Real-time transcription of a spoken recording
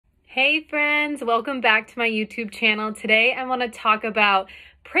Hey friends, welcome back to my YouTube channel. Today I want to talk about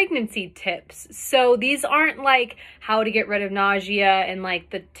pregnancy tips. So these aren't like how to get rid of nausea and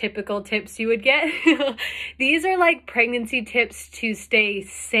like the typical tips you would get. These are like pregnancy tips to stay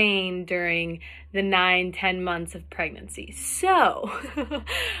sane during the 9-10 months of pregnancy. So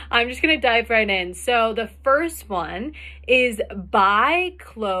I'm just gonna dive right in. So the first one is buy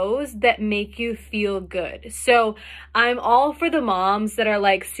clothes that make you feel good. So I'm all for the moms that are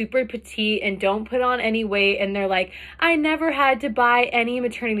like super petite and don't put on any weight and they're like, I never had to buy any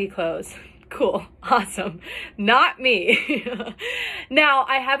maternity clothes. Cool, awesome. Not me. Now,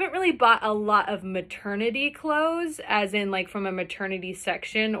 I haven't really bought a lot of maternity clothes, as in like from a maternity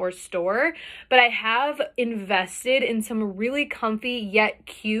section or store, but I have invested in some really comfy yet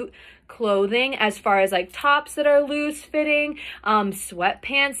cute clothing as far as like tops that are loose fitting,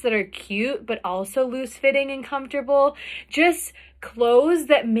 sweatpants that are cute but also loose fitting and comfortable, just clothes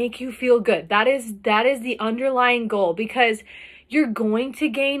that make you feel good. That is the underlying goal, because you're going to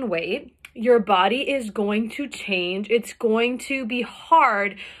gain weight. Your body is going to change. It's going to be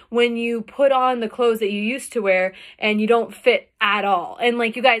hard when you put on the clothes that you used to wear and you don't fit at all. And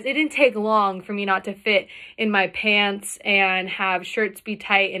like, you guys, it didn't take long for me not to fit in my pants and have shirts be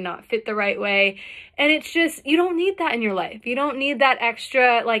tight and not fit the right way. And it's just, you don't need that in your life. You don't need that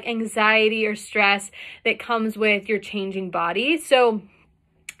extra like anxiety or stress that comes with your changing body. So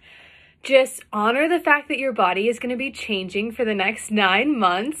just honor the fact that your body is going to be changing for the next 9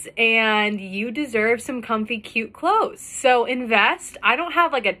 months and you deserve some comfy, cute clothes. So invest. I don't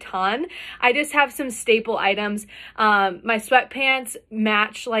have like a ton. I just have some staple items. My sweatpants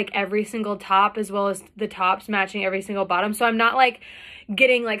match like every single top, as well as the tops matching every single bottom. So I'm not like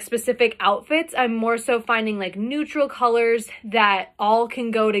getting like specific outfits. I'm more so finding like neutral colors that all can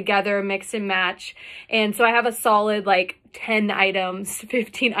go together, mix and match. And so I have a solid like 10 items,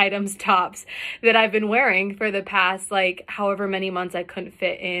 15 items tops that I've been wearing for the past like however many months I couldn't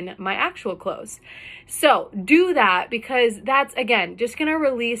fit in my actual clothes. So do that, because that's, again, just gonna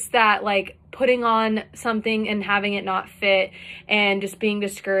release that like putting on something and having it not fit and just being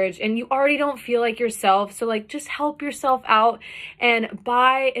discouraged, and you already don't feel like yourself. So like, just help yourself out and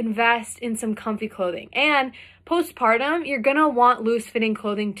invest in some comfy clothing. And postpartum, you're gonna want loose fitting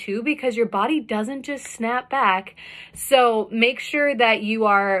clothing too, because your body doesn't just snap back. So make sure that you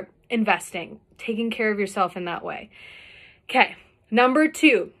are investing, taking care of yourself in that way. Okay, number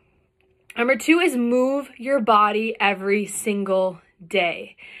two is move your body every single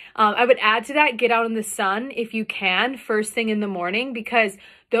day. I would add to that, get out in the sun if you can, first thing in the morning, because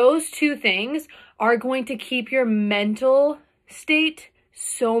those two things are going to keep your mental state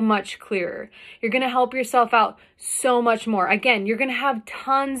so much clearer. You're going to help yourself out so much more. Again, you're going to have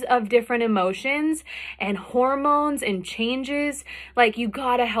tons of different emotions and hormones and changes. Like, you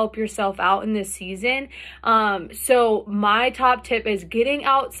got to help yourself out in this season. So my top tip is getting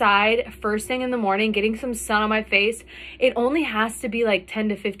outside first thing in the morning, getting some sun on my face. It only has to be like 10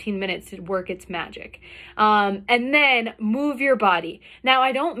 to 15 minutes to work its magic. And then move your body. Now,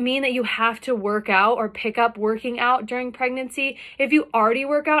 I don't mean that you have to work out or pick up working out during pregnancy. If you already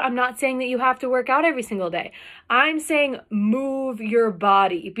work out, I'm not saying that you have to work out every single day. I'm saying move your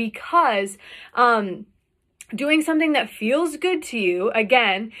body, because doing something that feels good to you,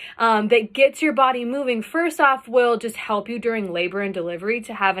 again, that gets your body moving, first off, will just help you during labor and delivery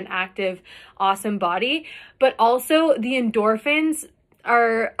to have an active, awesome body. But also the endorphins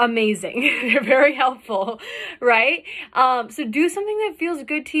are amazing. They're very helpful, right? So do something that feels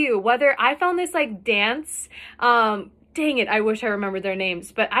good to you. Whether I found this like dance, dang it, I wish I remembered their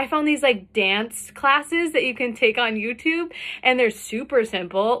names, but I found these like dance classes that you can take on YouTube, and they're super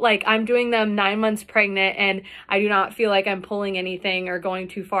simple. Like, I'm doing them 9 months pregnant, and I do not feel like I'm pulling anything or going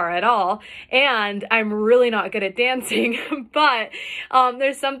too far at all. And I'm really not good at dancing, but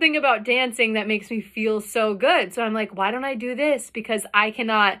there's something about dancing that makes me feel so good. So I'm like, why don't I do this? Because I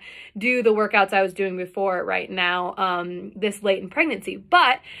cannot do the workouts I was doing before right now, this late in pregnancy.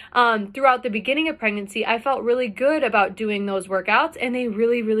 But throughout the beginning of pregnancy, I felt really good about doing those workouts, and they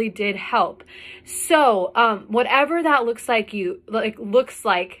really, really did help. So whatever that looks like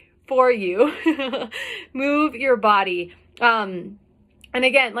for you, move your body. And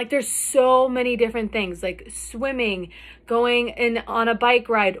again, like, there's so many different things, like swimming, going on a bike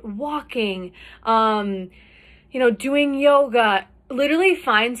ride, walking, doing yoga. Literally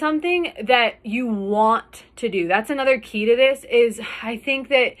find something that you want to do. That's another key to this, is I think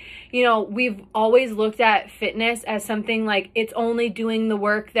that, we've always looked at fitness as something like it's only doing the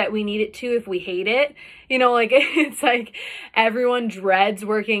work that we need it to if we hate it. You know, like it's like everyone dreads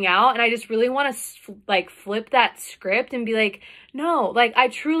working out, and I just really want to like flip that script and be like, no, like I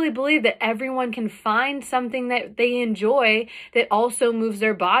truly believe that everyone can find something that they enjoy that also moves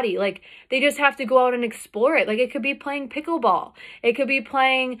their body. Like they just have to go out and explore it. Like it could be playing pickleball. It could be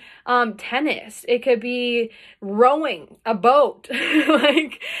playing tennis. It could be rowing a boat.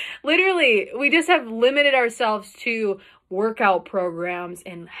 Like literally, we just have limited ourselves to workout programs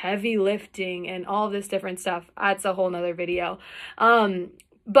and heavy lifting and all this different stuff. That's a whole nother video.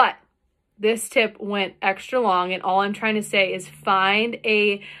 But this tip went extra long, and all I'm trying to say is find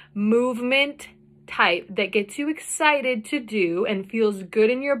a movement type that gets you excited to do and feels good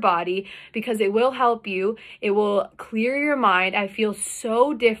in your body, because it will help you. It will clear your mind. I feel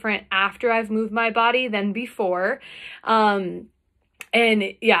so different after I've moved my body than before. And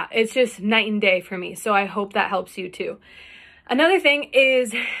yeah, it's just night and day for me. So I hope that helps you too. Another thing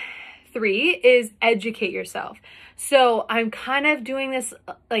is 3 is educate yourself. So I'm kind of doing this,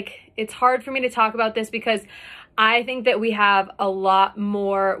 like, it's hard for me to talk about this because I think that we have a lot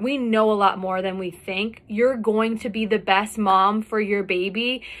more, we know a lot more than we think. You're going to be the best mom for your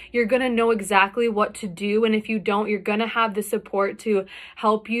baby. You're going to know exactly what to do. And if you don't, you're going to have the support to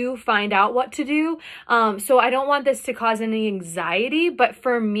help you find out what to do. So I don't want this to cause any anxiety, but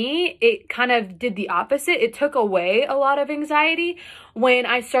for me, it kind of did the opposite. It took away a lot of anxiety when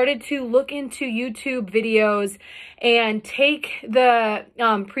I started to look into YouTube videos and take the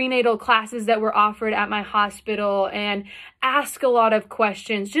prenatal classes that were offered at my hospital and ask a lot of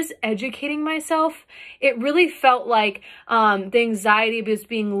questions, just educating myself. It really felt like the anxiety was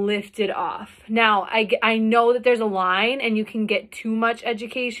being lifted off. Now, I know that there's a line and you can get too much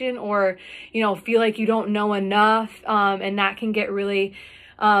education or, you know, feel like you don't know enough, and that can get really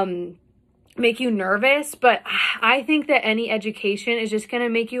make you nervous, but I think that any education is just going to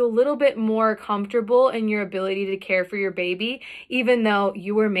make you a little bit more comfortable in your ability to care for your baby, even though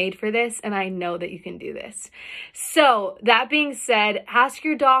you were made for this, and I know that you can do this. So that being said, ask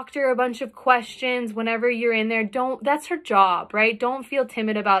your doctor a bunch of questions whenever you're in there. That's her job, right? Don't feel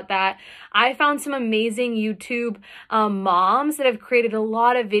timid about that. I found some amazing YouTube moms that have created a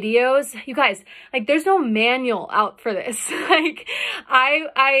lot of videos. You guys, like, there's no manual out for this. Like,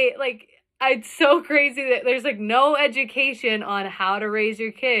 it's so crazy that there's like no education on how to raise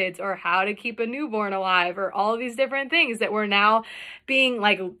your kids or how to keep a newborn alive or all these different things that we're now being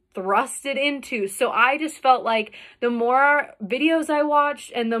like thrusted into. So I just felt like the more videos I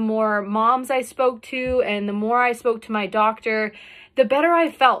watched and the more moms I spoke to and the more I spoke to my doctor, the better I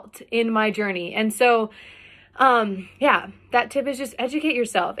felt in my journey. And so yeah, that tip is just educate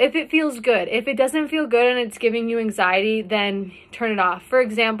yourself. If it feels good, if it doesn't feel good and it's giving you anxiety, then turn it off. For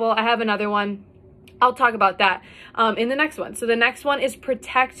example, I have another one. I'll talk about that in the next one. So the next one is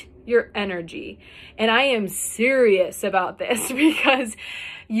protect your energy. And I am serious about this because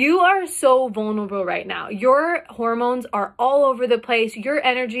you are so vulnerable right now. Your hormones are all over the place. Your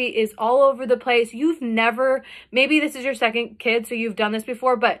energy is all over the place. Maybe this is your second kid, so you've done this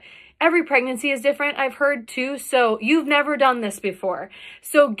before, but every pregnancy is different, I've heard too, so you've never done this before.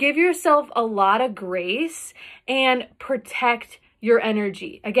 So give yourself a lot of grace and protect your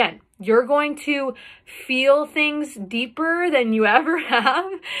energy. Again, you're going to feel things deeper than you ever have,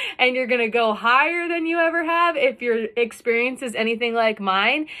 and you're going to go higher than you ever have if your experience is anything like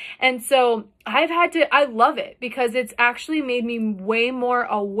mine. And so I love it because it's actually made me way more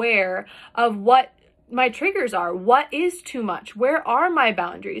aware of what my triggers are. What is too much? Where are my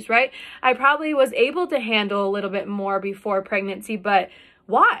boundaries, right? I probably was able to handle a little bit more before pregnancy, but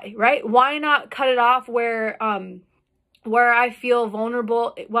why, right? Why not cut it off where I feel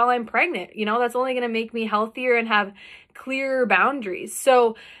vulnerable while I'm pregnant? You know, that's only going to make me healthier and have clearer boundaries.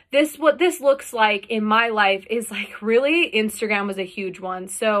 So what this looks like in my life is like, really, Instagram was a huge one.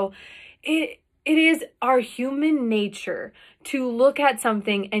 So it is our human nature to look at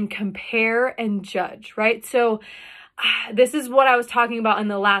something and compare and judge, right? So this is what I was talking about in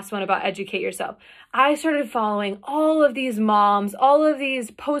the last one about educate yourself. I started following all of these moms, all of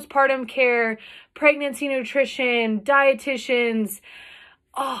these postpartum care, pregnancy nutrition, dietitians,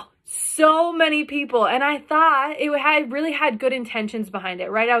 so many people. And I thought it really had good intentions behind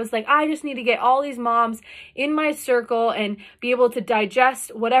it, right? I was like, I just need to get all these moms in my circle and be able to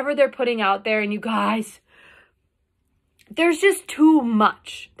digest whatever they're putting out there. And you guys, there's just too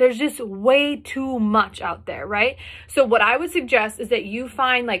much. There's just way too much out there, right? So what I would suggest is that you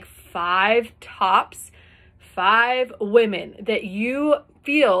find like 5 women that you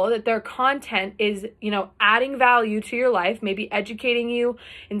feel that their content is, adding value to your life, maybe educating you,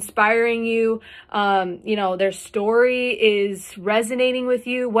 inspiring you, their story is resonating with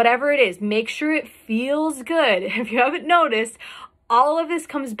you, whatever it is, make sure it feels good. If you haven't noticed, all of this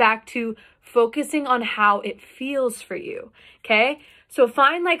comes back to focusing on how it feels for you, okay? So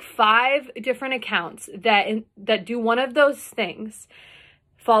find like 5 different accounts that do one of those things,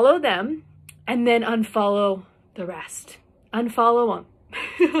 follow them, and then unfollow the rest. Unfollow them.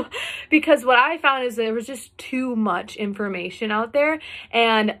 Because what I found is there was just too much information out there.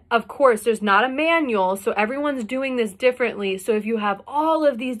 And of course, there's not a manual, so everyone's doing this differently. So if you have all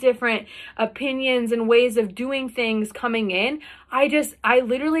of these different opinions and ways of doing things coming in, I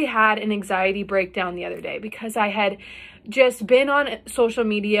literally had an anxiety breakdown the other day because I had just been on social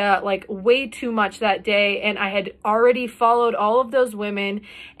media like way too much that day, and I had already followed all of those women,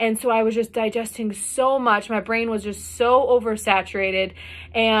 and so I was just digesting so much. My brain was just so oversaturated,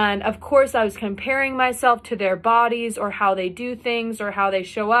 and of course I was comparing myself to their bodies or how they do things or how they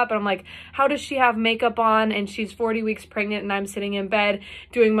show up, and I'm like, how does she have makeup on and she's 40 weeks pregnant and I'm sitting in bed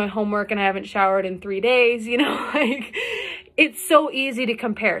doing my homework and I haven't showered in 3 days, like it's so easy to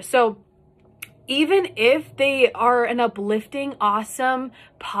compare. So even if they are an uplifting, awesome,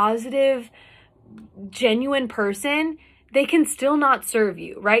 positive, genuine person, they can still not serve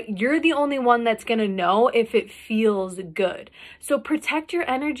you, right? You're the only one that's gonna know if it feels good. So protect your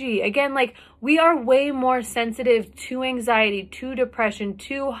energy. Again, like we are way more sensitive to anxiety, to depression,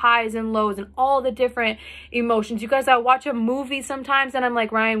 to highs and lows and all the different emotions. You guys, I watch a movie sometimes and I'm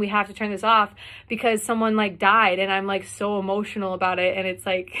like, Ryan, we have to turn this off because someone like died, and I'm like so emotional about it, and it's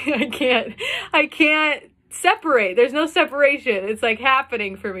like, I can't separate. There's no separation. It's like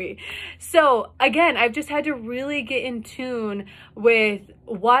happening for me. So again, I've just had to really get in tune with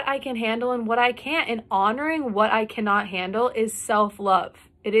what I can handle and what I can't, and honoring what I cannot handle is self-love.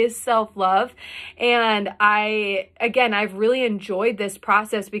 It is self-love. And I've really enjoyed this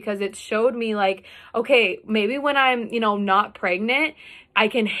process because it showed me like, okay, maybe when I'm, not pregnant, I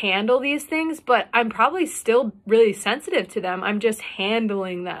can handle these things, but I'm probably still really sensitive to them. I'm just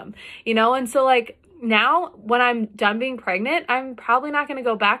handling them, and so like, now, when I'm done being pregnant, I'm probably not going to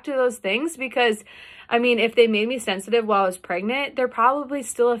go back to those things because, if they made me sensitive while I was pregnant, they're probably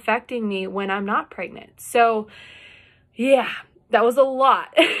still affecting me when I'm not pregnant. So, yeah, that was a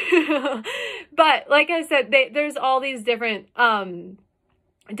lot. But like I said, there's all these different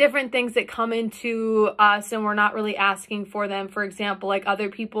things that come into us and we're not really asking for them. For example, like other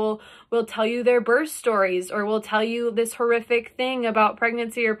people will tell you their birth stories or will tell you this horrific thing about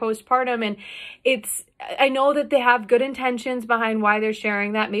pregnancy or postpartum, and I know that they have good intentions behind why they're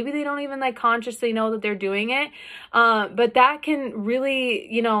sharing that. Maybe they don't even like consciously know that they're doing it, but that can really,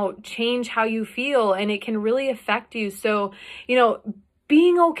 change how you feel, and it can really affect you. So,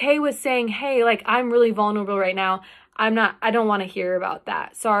 being okay with saying, hey, like I'm really vulnerable right now. I don't want to hear about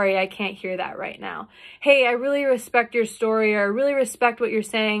that. Sorry, I can't hear that right now. Hey, I really respect your story, or I really respect what you're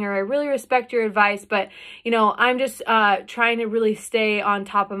saying, or I really respect your advice, but, I'm just trying to really stay on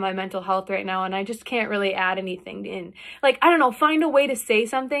top of my mental health right now, and I just can't really add anything in. Like, I don't know, find a way to say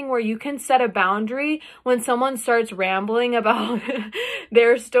something where you can set a boundary when someone starts rambling about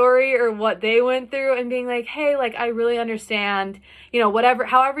their story or what they went through, and being like, hey, like, I really understand, whatever,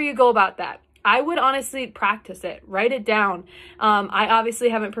 however you go about that. I would honestly practice it, write it down. I obviously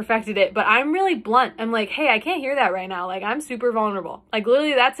haven't perfected it, but I'm really blunt. I'm like, hey, I can't hear that right now. Like, I'm super vulnerable. Like,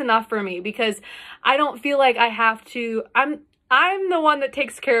 literally, that's enough for me because I don't feel like I have to, I'm the one that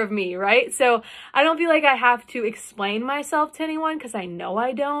takes care of me, right? So I don't feel like I have to explain myself to anyone because I know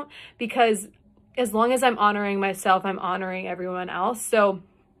I don't, because as long as I'm honoring myself, I'm honoring everyone else. So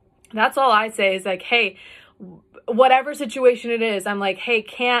that's all I say is like, hey, whatever situation it is, I'm like, hey,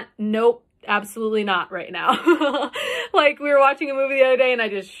 nope. Absolutely not right now. Like we were watching a movie the other day and I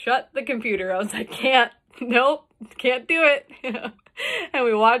just shut the computer. I was like, nope, can't do it. And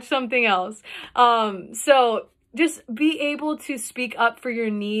we watched something else. So just be able to speak up for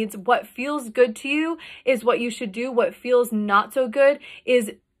your needs. What feels good to you is what you should do. What feels not so good is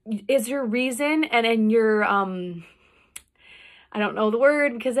your reason and your, I don't know the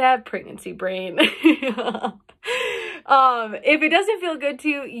word because I have pregnancy brain. If it doesn't feel good to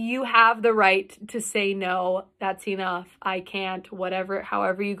you, you have the right to say, no, that's enough. I can't, whatever,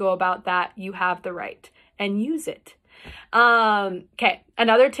 however you go about that, you have the right and use it. Okay,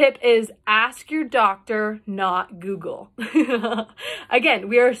 another tip is ask your doctor, not Google. Again,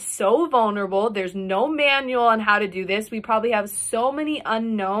 we are so vulnerable. There's no manual on how to do this. We probably have so many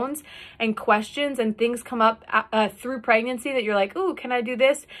unknowns and questions and things come up through pregnancy that you're like, ooh, can I do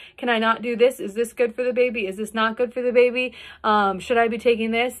this? Can I not do this? Is this good for the baby? Is this not good for the baby? Should I be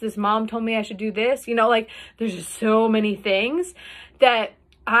taking this? This mom told me I should do this. You know, like there's just so many things that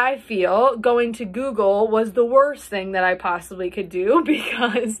I feel going to Google was the worst thing that I possibly could do,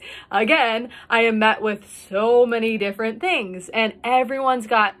 because again, I am met with so many different things and everyone's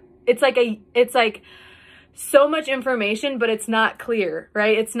got, it's like so much information, but it's not clear,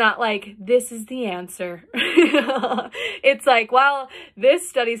 right? It's not like, this is the answer. It's like, well, this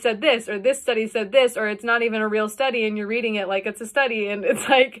study said this, or this study said this, or it's not even a real study and you're reading it like it's a study. And it's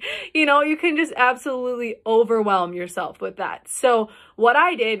like, you know, you can just absolutely overwhelm yourself with that. So what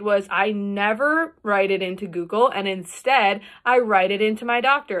I did was I never write it into Google, and instead I write it into my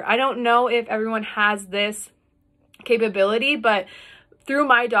doctor. I don't know if everyone has this capability, but through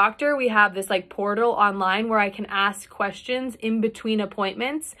my doctor, we have this like portal online where I can ask questions in between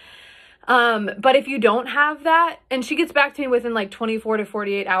appointments. But if you don't have that, and she gets back to me within like 24 to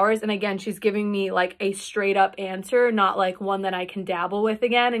 48 hours. And again, she's giving me like a straight up answer, not like one that I can dabble with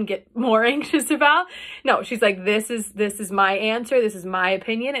again and get more anxious about. No, she's like, this is my answer. This is my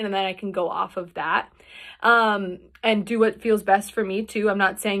opinion. And then I can go off of that. And do what feels best for me too. I'm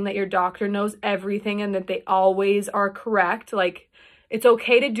not saying that your doctor knows everything and that they always are correct. Like, it's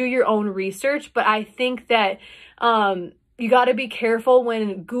okay to do your own research, but I think that you got to be careful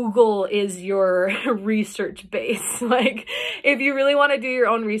when Google is your research base. Like, if you really want to do your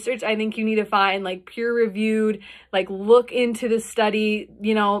own research, I think you need to find like peer-reviewed, like look into the study,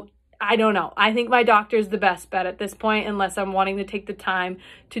 you know. I don't know. I think my doctor is the best bet at this point, unless I'm wanting to take the time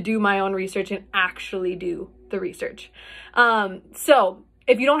to do my own research and actually do the research. So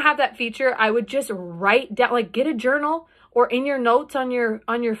if you don't have that feature, I would just write down, like get a journal, or in your notes on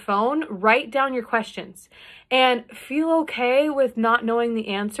your phone, write down your questions and feel okay with not knowing the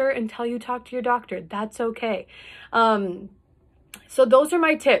answer until you talk to your doctor. That's okay. So those are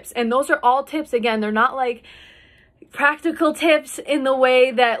my tips, and those are all tips. Again, they're not like practical tips in the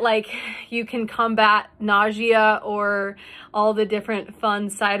way that like you can combat nausea or all the different fun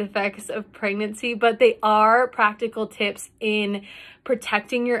side effects of pregnancy, but they are practical tips in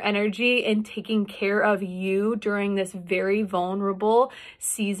protecting your energy and taking care of you during this very vulnerable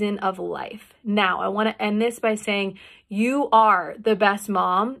season of life. Now, I want to end this by saying you are the best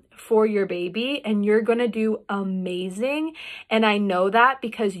mom for your baby and you're going to do amazing. And I know that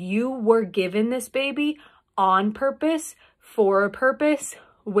because you were given this baby on purpose, for a purpose,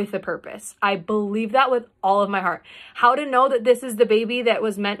 with a purpose. I believe that with all of my heart. How to know that this is the baby that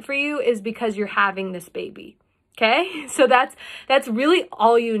was meant for you is because you're having this baby. Okay, so that's really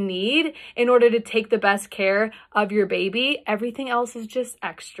all you need in order to take the best care of your baby. Everything else is just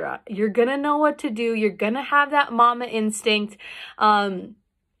extra. You're gonna know what to do. You're gonna have that mama instinct.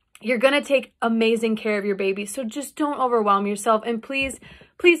 You're gonna take amazing care of your baby. So just don't overwhelm yourself, and please,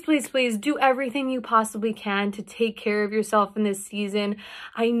 please, please, please do everything you possibly can to take care of yourself in this season.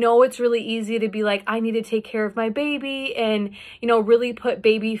 I know it's really easy to be like, I need to take care of my baby and, you know, really put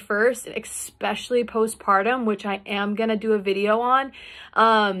baby first, especially postpartum, which I am going to do a video on,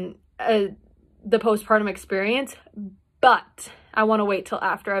 the postpartum experience, but I want to wait till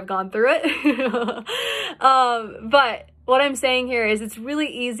after I've gone through it. But what I'm saying here is it's really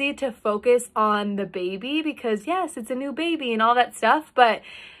easy to focus on the baby because yes, it's a new baby and all that stuff, but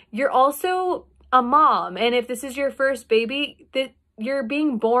you're also a mom. And if this is your first baby, that you're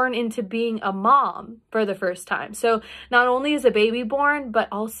being born into being a mom for the first time. So not only is a baby born, but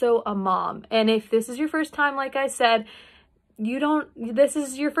also a mom. And if this is your first time, like I said, this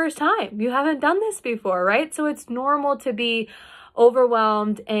is your first time. You haven't done this before, right? So it's normal to be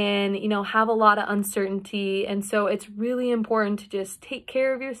overwhelmed and, you know, have a lot of uncertainty. And so it's really important to just take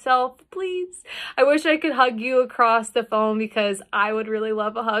care of yourself, please. I wish I could hug you across the phone because I would really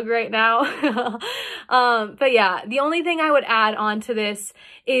love a hug right now. But yeah, the only thing I would add on to this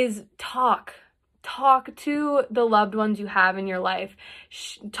is talk to the loved ones you have in your life.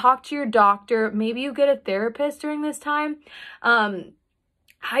 Talk to your doctor. Maybe you get a therapist during this time.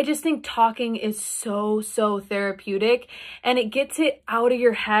 I just think talking is so therapeutic, and it gets it out of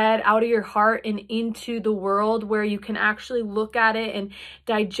your head, out of your heart, and into the world where you can actually look at it and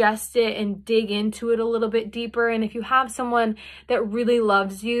digest it and dig into it a little bit deeper. And if you have someone that really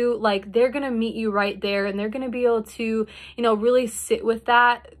loves you, like, they're going to meet you right there, and they're going to be able to, you know, really sit with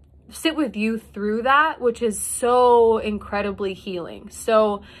you through that, which is so incredibly healing.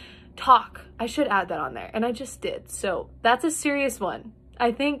 So talk. I should add that on there, and I just did. So that's a serious one.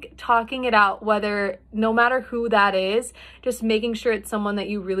 I think talking it out, whether, no matter who that is, just making sure it's someone that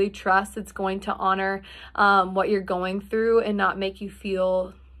you really trust, that's going to honor what you're going through and not make you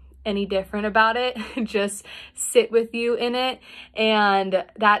feel any different about it, just sit with you in it. And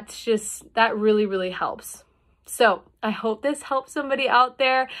that really, really helps. So I hope this helps somebody out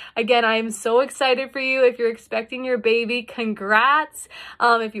there. Again, I am so excited for you. If you're expecting your baby, congrats.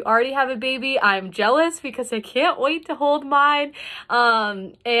 If you already have a baby, I'm jealous because I can't wait to hold mine.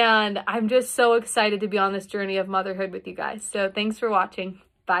 And I'm just so excited to be on this journey of motherhood with you guys. So thanks for watching.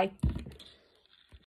 Bye.